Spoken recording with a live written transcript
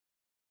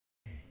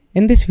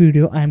In this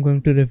video, I am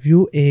going to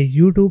review a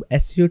YouTube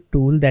SEO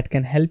tool that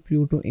can help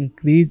you to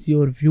increase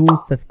your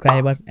views,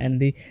 subscribers, and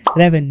the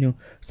revenue.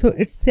 So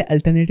it's the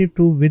alternative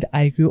to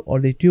Vidiq or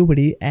the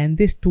Tubebuddy, and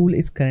this tool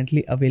is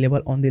currently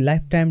available on the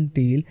lifetime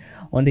deal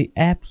on the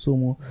app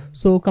Sumo.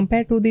 So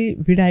compared to the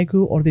Vidiq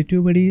or the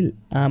Tubebuddy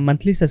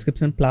monthly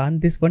subscription plan,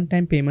 this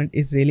one-time payment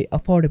is really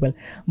affordable.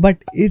 But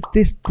is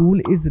this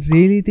tool is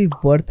really the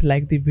worth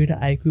like the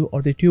Vidiq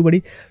or the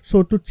Tubebuddy?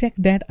 So to check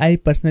that, I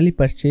personally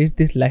purchased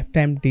this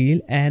lifetime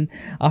deal, and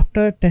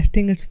after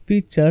testing its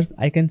features,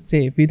 I can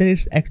say whether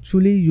it's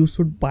actually you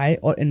should buy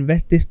or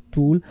invest this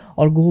tool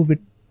or go with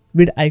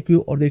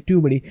Vidiq or the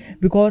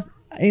Tubebuddy. Because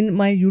in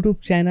my YouTube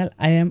channel,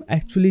 I am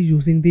actually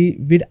using the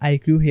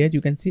Vidiq. Here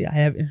you can see I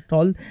have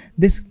installed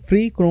this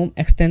free Chrome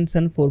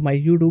extension for my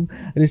YouTube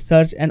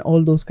research and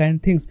all those kind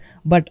of things.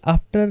 But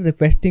after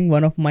requesting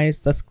one of my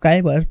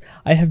subscribers,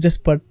 I have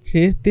just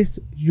purchased this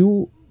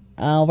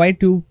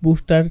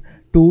YtubeBooster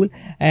tool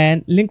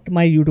and linked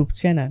my YouTube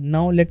channel.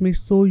 Now let me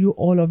show you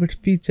all of its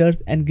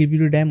features and give you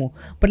the demo.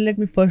 But let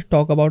me first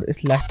talk about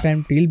its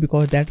lifetime deal,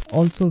 because that's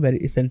also very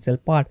essential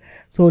part.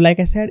 So like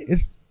I said,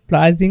 its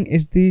pricing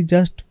is the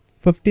just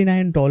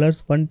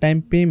 $59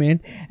 one-time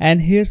payment, and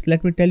here's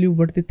let me tell you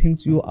what the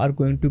things you are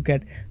going to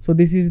get. So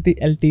this is the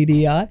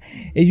LTDR,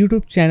 a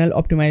YouTube channel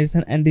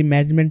optimization and the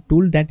management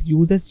tool that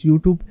uses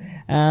YouTube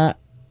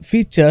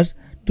features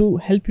to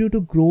help you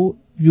to grow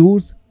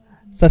views,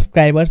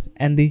 subscribers,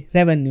 and the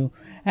revenue.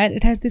 And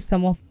it has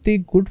some of the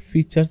good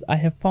features I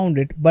have found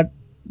it, but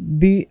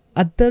the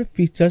other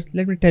features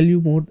let me tell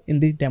you more in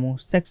the demo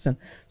section.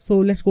 So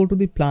let's go to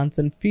the plans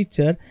and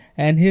feature,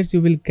 and here's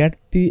you will get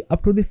the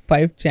up to the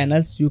 5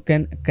 channels you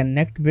can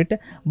connect with,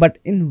 but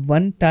in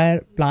one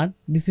tier plan.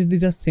 This is the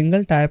just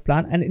single tier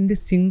plan, and in the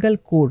single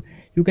code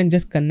you can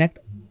just connect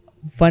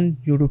one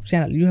YouTube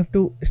channel. You have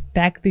to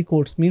stack the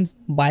codes, means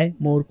buy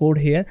more code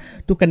here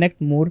to connect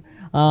more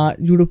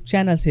YouTube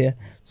channels here.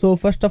 So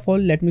first of all,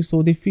 let me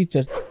show the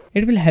features.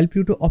 It will help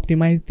you to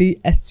optimize the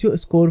SEO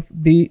score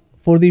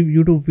for the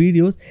YouTube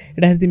videos.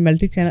 It has the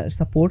multi-channel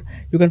support.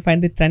 You can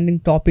find the trending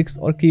topics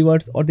or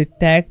keywords or the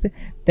tags.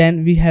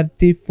 Then we have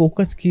the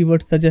focus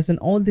keyword suggestion,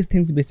 all these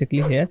things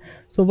basically here.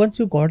 So once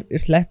you got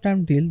its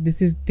lifetime deal,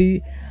 this is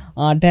the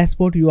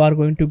dashboard you are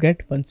going to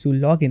get once you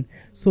log in.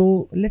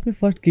 So let me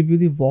first give you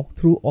the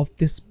walkthrough of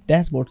this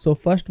dashboard. So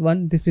first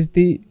one, this is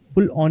the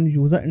full-on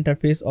user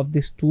interface of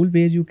this tool,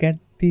 where you get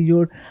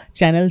your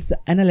channel's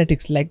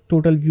analytics like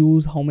total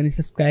views, how many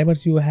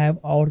subscribers you have,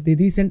 or the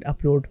recent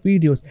upload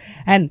videos.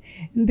 And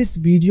in this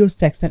video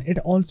section, it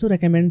also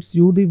recommends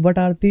you the what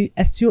are the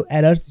SEO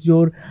errors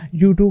your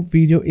YouTube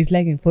video is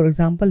lacking. For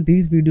example,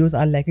 these videos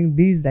are lacking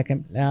these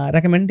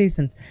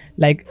recommendations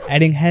like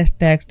adding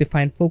hashtags,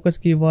 define focus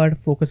keyword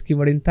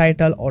in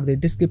title or the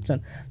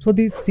description. So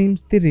this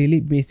seems the really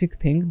basic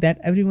thing that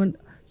everyone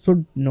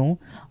should know,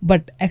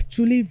 but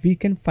actually we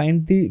can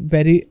find the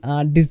very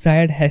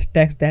desired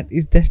hashtags that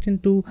is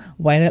destined to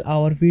viral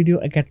our video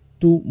and get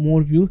to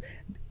more views.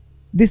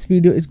 This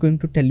video is going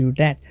to tell you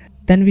that.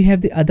 Then we have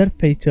the other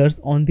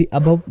features on the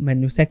above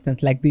menu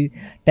sections like the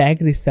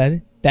tag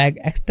research, tag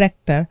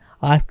extractor,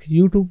 ask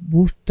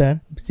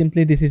YtubeBooster.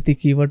 Simply this is the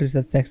keyword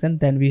research section.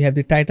 Then we have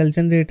the title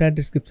generator,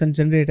 description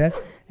generator,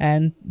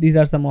 and these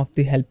are some of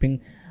the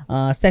helping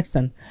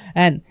section.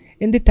 And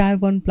in the tier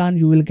 1 plan,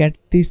 you will get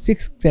the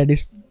 6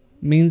 credits,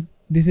 means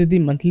this is the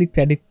monthly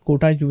credit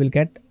quota you will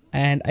get.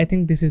 And I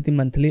think this is the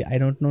monthly. I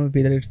don't know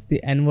whether it's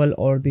the annual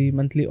or the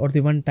monthly or the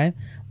one time,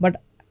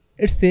 but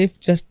it's safe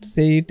just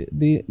say it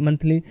the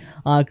monthly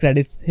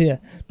credits here.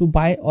 To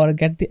buy or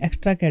get the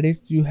extra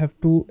credits, you have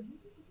to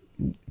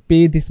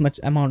pay this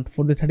much amount.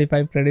 For the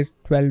 35 credits,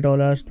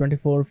 $12,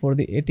 24 for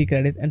the 80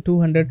 credits, and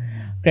 200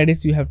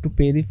 credits you have to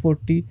pay the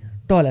 $40.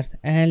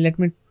 And let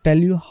me tell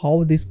you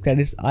how these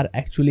credits are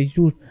actually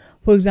used.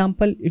 For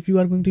example, if you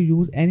are going to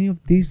use any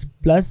of these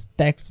plus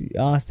tags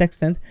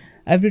sections,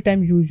 every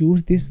time you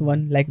use this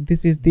one, like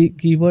this is the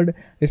keyword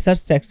research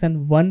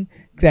section, 1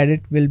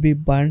 credit will be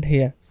burned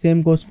here.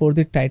 Same goes for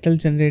the title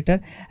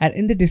generator, and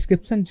in the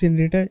description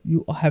generator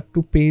you have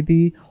to pay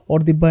the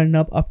burn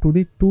up to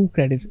the 2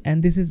 credits,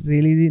 and this is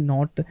really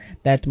not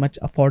that much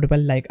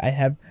affordable like I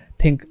have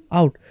think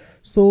out.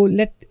 So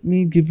let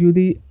me give you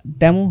the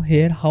demo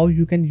here how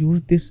you can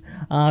use this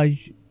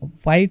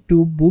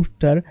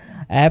YtubeBooster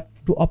app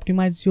to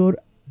optimize your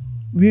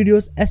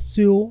videos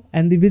SEO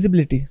and the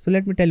visibility. So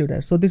let me tell you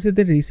that. So this is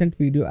the recent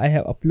video I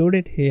have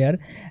uploaded here,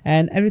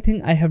 and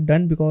everything I have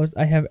done, because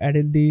I have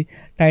added the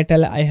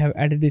title, I have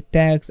added the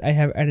tags, I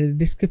have added the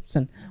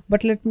description.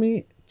 But let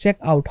me check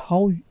out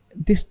how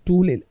this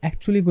tool is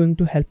actually going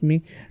to help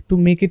me to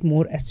make it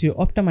more SEO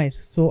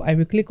optimized. So I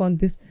will click on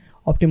this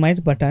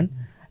optimize button,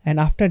 and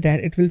after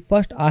that it will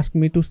first ask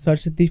me to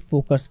search the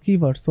focus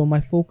keyword. So my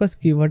focus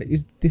keyword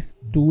is this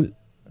tool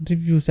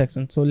review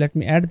section. So let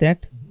me add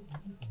that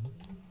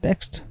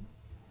text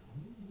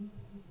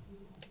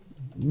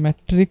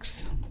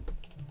metrics.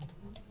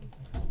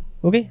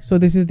 Okay, so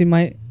this is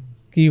my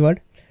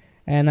keyword,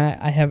 and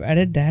I have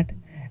added that.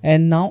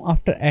 And now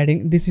after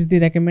adding, this is the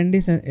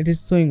recommendation it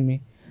is showing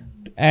me.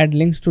 add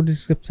links to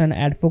description,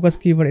 add focus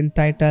keyword in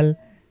title,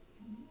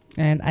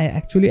 and I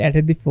actually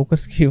added the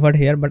focus keyword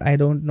here, but I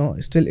don't know,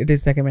 still it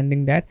is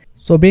recommending that.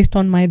 So based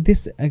on my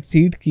this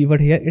seed keyword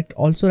here, it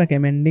also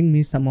recommending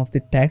me some of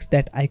the tags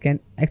that I can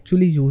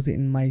actually use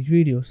in my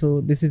video.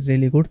 So this is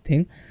really good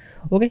thing.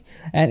 Okay,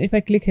 and if I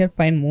click here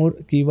find more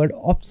keyword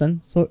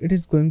option, so it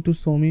is going to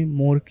show me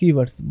more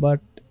keywords, but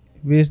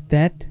where's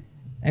that?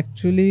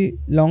 Actually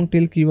long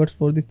tail keywords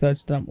for the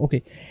search term.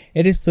 Okay,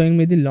 it is showing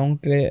me the long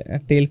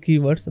tail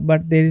keywords,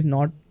 but there is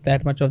not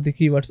that much of the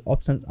keywords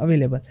options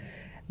available.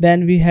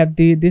 Then we have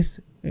this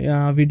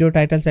video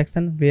title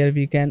section where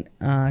we can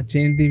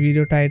change the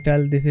video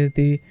title. This is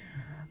the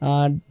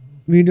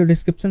video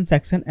description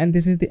section, and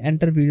this is the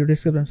enter video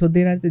description. So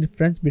there are the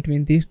difference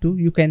between these two.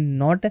 You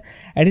cannot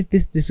edit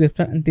this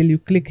description until you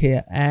click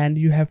here, and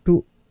you have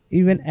to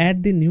even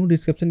add the new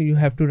description. You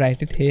have to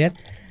write it here,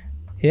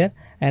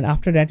 and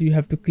after that you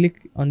have to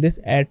click on this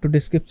add to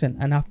description,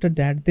 and after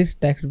that this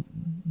text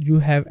you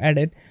have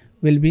added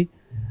will be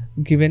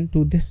given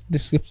to this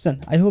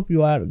description. I hope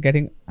you are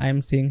getting I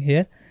am seeing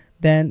here.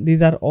 Then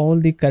these are all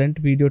the current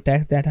video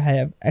tags that I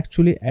have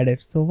actually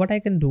added. So what I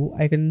can do,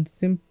 I can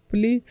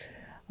simply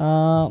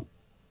okay,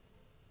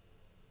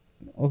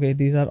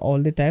 these are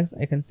all the tags.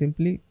 I can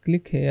simply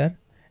click here,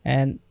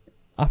 and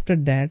after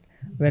that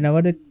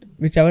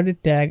whichever the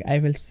tag I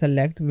will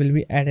select will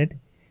be added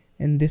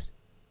in this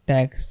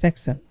tag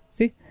section.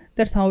 See,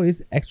 that's how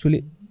it's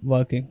actually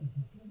working.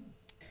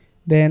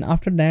 Then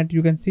after that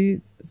you can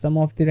see some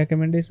of the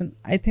recommendation.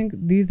 I think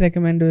these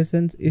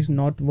recommendations is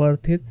not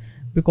worth it,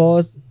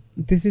 because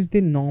this is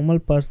the normal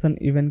person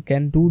even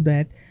can do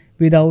that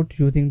without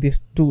using this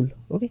tool.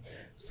 Okay,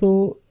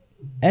 so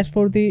as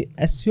for the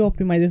SEO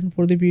optimization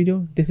for the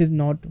video, this is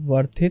not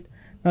worth it.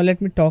 Now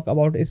let me talk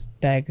about its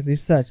tag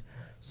research.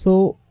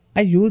 So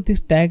I use this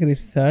tag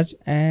research,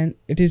 and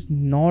it is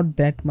not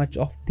that much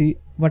of the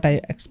what I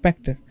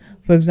expected.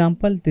 For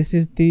example, this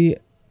is the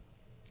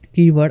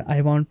keyword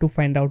I want to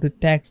find out the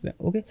tags.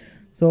 Okay,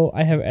 so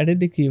I have added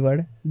the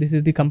keyword. This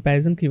is the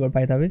comparison keyword,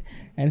 by the way,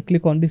 and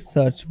click on the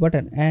search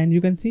button, and you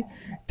can see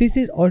this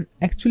is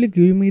actually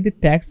giving me the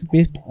tags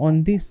based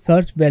on the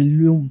search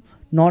volume,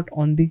 not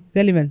on the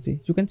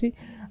relevancy. You can see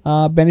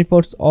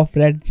benefits of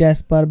red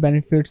jasper,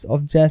 benefits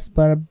of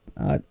jasper,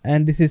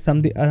 and this is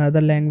some the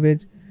another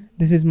language.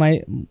 This is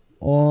my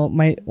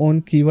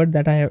own keyword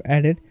that I have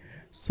added.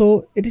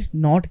 So it is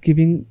not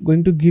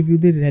going to give you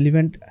the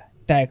relevant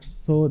tags.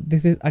 So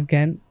this is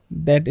again,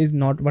 that is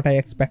not what I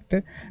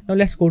expected. Now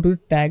let's go to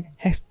tag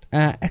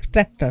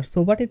extractor.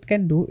 So what it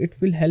can do, it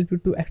will help you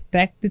to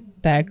extract the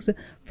tags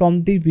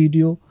from the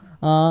video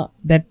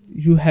that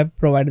you have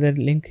provided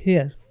the link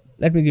here.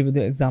 Let me give you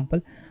the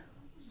example.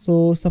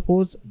 So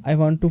suppose I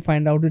want to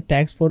find out the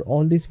tags for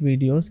all these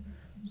videos.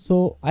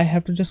 So I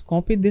have to just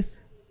copy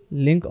this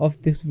link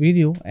of this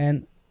video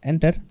and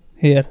enter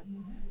here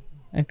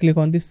and click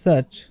on the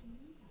search.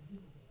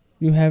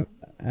 You have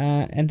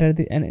entered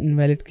an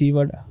invalid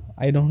keyword.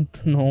 I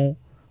don't know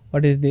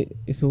what is the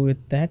issue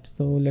with that.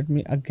 So let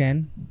me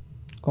again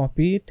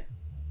copy it,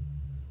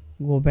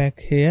 go back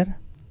here,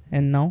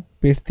 and now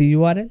paste the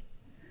URL,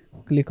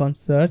 click on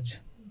search,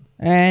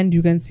 and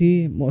you can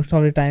see most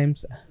of the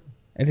times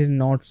it is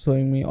not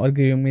showing me or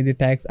giving me the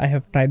tags. I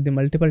have tried the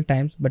multiple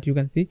times, but you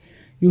can see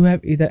you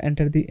have either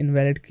entered the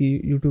invalid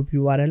key YouTube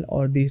URL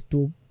or these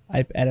two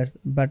IP errors,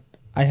 but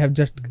I have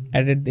just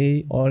added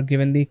the or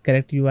given the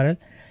correct URL.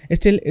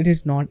 Still it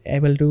is not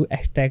able to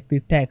extract the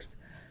tags.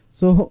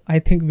 So I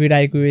think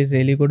Vidiq is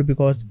really good,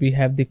 because we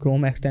have the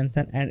Chrome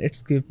extension and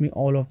it's give me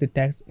all of the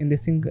tags in the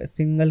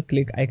single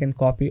click. I can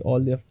copy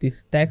all of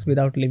these tags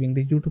without leaving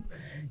the YouTube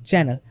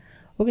channel.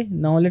 Okay,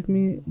 now let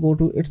me go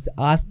to its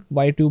Ask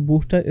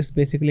YtubeBooster. It's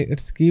basically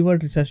its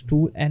keyword research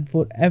tool, and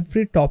for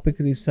every topic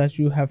research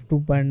you have to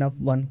burn up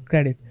 1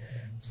 credit.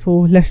 So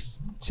let's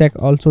check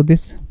also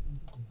this.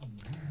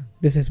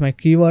 This is my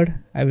keyword.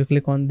 I will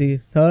click on the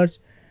search,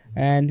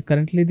 and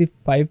currently the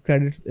 5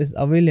 credits is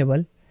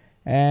available,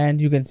 and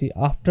you can see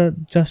after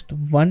just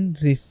 1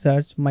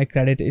 research my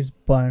credit is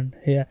burned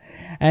here.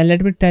 And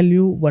let me tell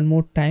you one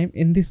more time,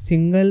 in this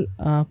single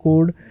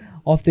code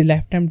of the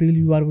lifetime deal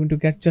you are going to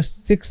get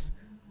just 6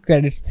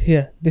 credits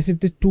here. This is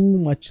the too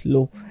much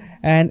low,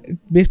 and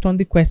based on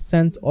the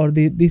questions or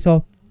these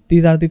are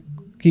the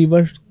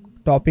keywords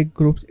topic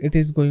groups, it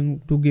is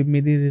going to give me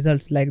the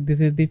results. Like this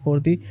is the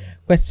for the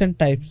question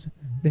types,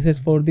 this is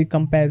for the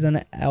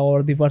comparison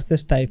or the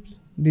versus types.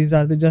 These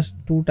are the just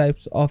 2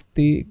 types of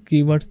the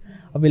keywords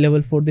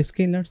available for the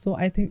screener. So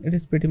I think it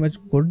is pretty much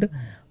good,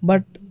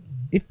 but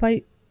if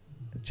I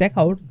check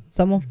out,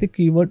 some of the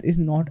keyword is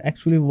not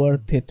actually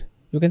worth it.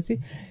 You can see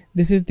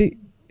this is the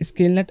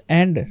ScaleNet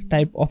and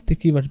type of the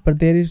keyword, but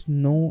there is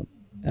no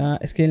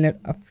ScaleNet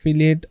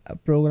affiliate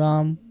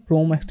program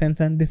Chrome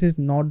extension. This is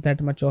not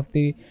that much of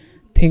the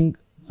thing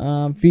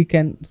we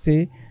can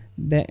say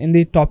that in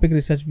the topic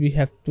research we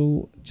have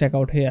to check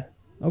out here.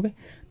 Okay,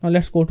 now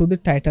let's go to the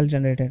title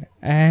generated,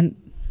 and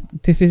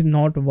this is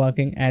not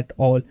working at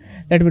all.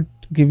 Let me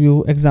give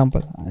you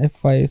example.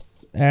 If I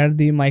add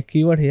the my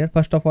keyword here,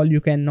 first of all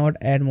you cannot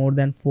add more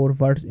than 4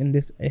 words in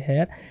this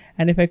here,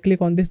 and if I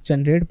click on this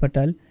generate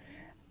button,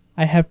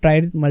 I have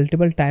tried it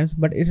multiple times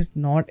but it is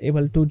not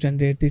able to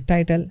generate the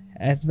title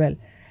as well.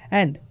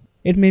 And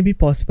it may be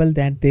possible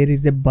that there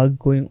is a bug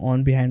going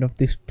on behind of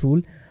this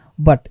tool,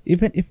 but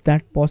even if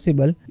that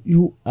possible,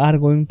 you are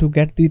going to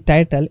get the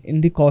title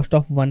in the cost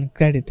of 1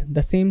 credit.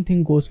 The same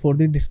thing goes for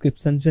the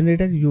description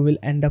generator. You will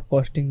end up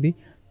costing the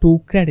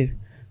 2 credit.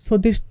 So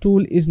this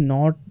tool is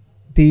not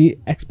the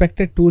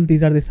expected tool.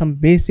 These are the some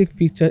basic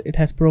feature it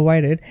has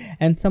provided,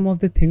 and some of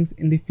the things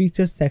in the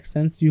feature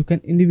sections you can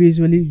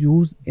individually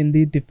use in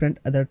the different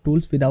other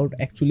tools without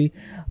actually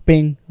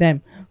paying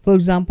them. For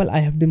example, I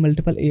have the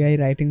multiple AI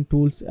writing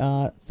tools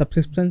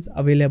subscriptions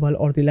available,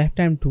 or the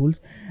lifetime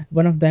tools.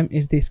 One of them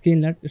is the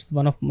Skillnet. It's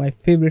one of my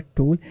favorite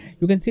tool.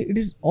 You can see it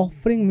is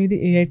offering me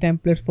the AI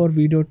templates for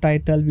video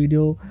title,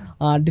 video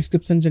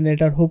description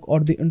generator, hook,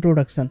 or the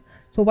introduction.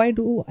 So why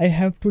do I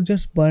have to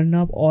just burn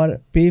up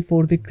or pay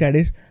for the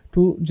credit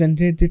to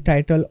generate the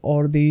title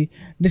or the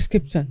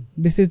description?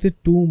 This is the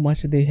too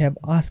much they have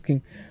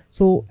asking.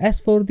 So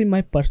as for the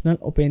my personal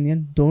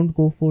opinion, don't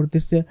go for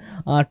this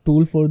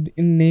tool for the,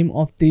 in name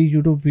of the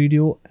YouTube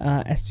video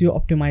SEO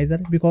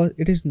optimizer, because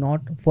it is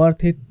not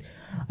worth it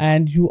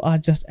and you are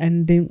just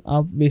ending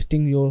up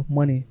wasting your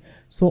money.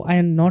 So I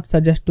am not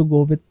suggest to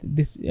go with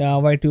this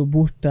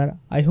YtubeBooster.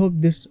 I hope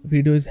this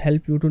video is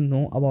help you to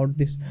know about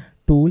this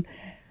tool.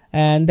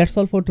 And that's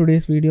all for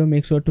today's video.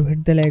 Make sure to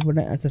hit the like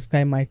button and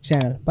subscribe my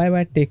channel. Bye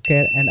bye, take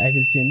care, and I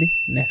will see you in the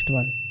next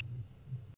one.